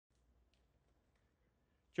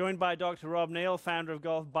Joined by Dr. Rob Neal, founder of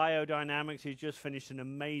Golf Biodynamics. He's just finished an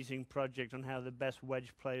amazing project on how the best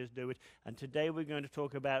wedge players do it. And today we're going to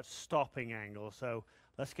talk about stopping angle. So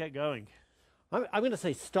let's get going. I'm going to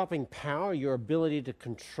say stopping power, your ability to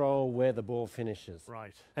control where the ball finishes.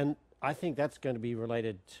 Right. And I think that's going to be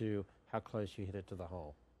related to how close you hit it to the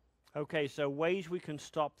hole. Okay, so ways we can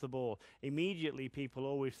stop the ball. Immediately people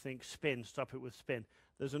always think spin, stop it with spin.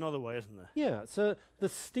 There's another way, isn't there? Yeah, so the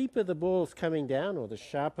steeper the ball's coming down or the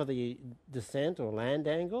sharper the descent or land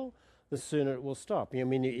angle, the sooner it will stop. I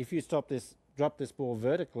mean, if you drop this ball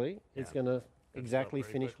vertically, it's going to exactly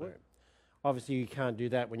finish where. Obviously, you can't do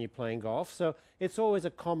that when you're playing golf. So it's always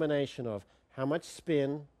a combination of how much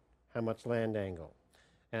spin, how much land angle.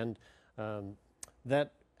 And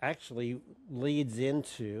that actually leads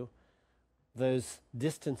into those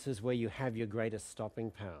distances where you have your greatest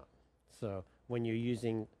stopping power. So when you're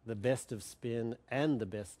using the best of spin and the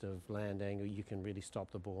best of land angle, you can really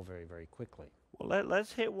stop the ball very, very quickly. Well,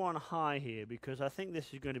 let's hit one high here, because I think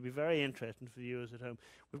this is going to be very interesting for the viewers at home.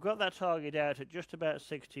 We've got that target out at just about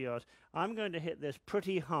 60 yards. I'm going to hit this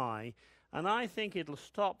pretty high, and I think it'll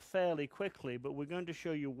stop fairly quickly, but we're going to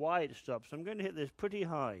show you why it stops. I'm going to hit this pretty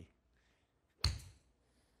high.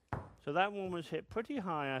 So that one was hit pretty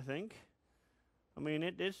high, I think. I mean,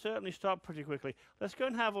 it did certainly stop pretty quickly. Let's go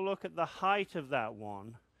and have a look at the height of that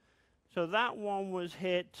one. So that one was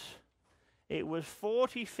hit, it was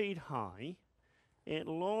 40 feet high. It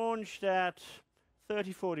launched at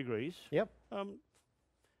 34 degrees. Yep.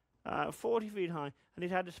 40 feet high, and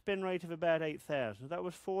it had a spin rate of about 8,000. That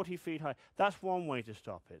was 40 feet high. That's one way to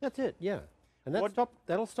stop it. That's it, yeah. And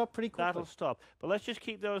that'll stop pretty quickly. That'll stop. But let's just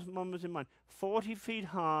keep those numbers in mind. 40 feet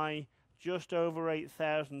high, just over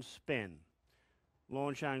 8,000 spin.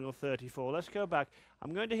 Launch angle 34. Let's go back.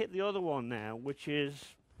 I'm going to hit the other one now, which is,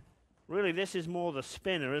 really this is more the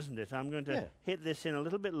spinner, isn't it? I'm going to hit this in a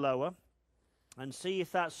little bit lower and see if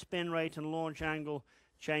that spin rate and launch angle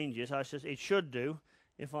changes. It should do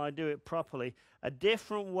if I do it properly. A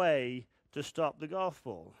different way to stop the golf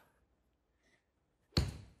ball.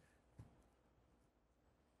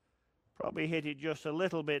 Probably hit it just a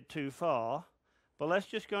little bit too far, but let's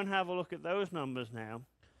just go and have a look at those numbers now.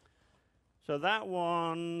 So that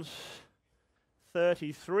one's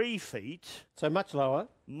 33 feet. So much lower.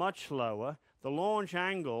 Much lower. The launch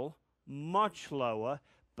angle, much lower.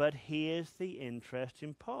 But here's the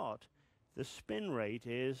interesting part. The spin rate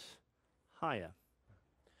is higher.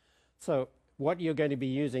 So what you're going to be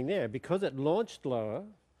using there, because it launched lower,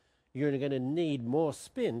 you're going to need more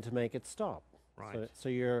spin to make it stop. Right. So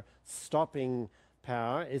your stopping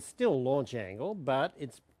power is still launch angle, but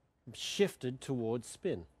it's shifted towards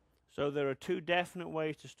spin. So there are two definite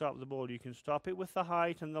ways to stop the ball. You can stop it with the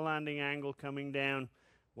height and the landing angle coming down.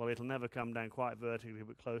 Well, it'll never come down quite vertically,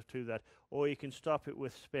 but close to that. Or you can stop it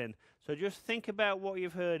with spin. So just think about what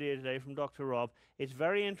you've heard here today from Dr. Rob. It's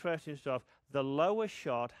very interesting stuff. The lower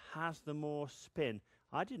shot has the more spin.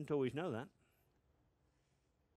 I didn't always know that.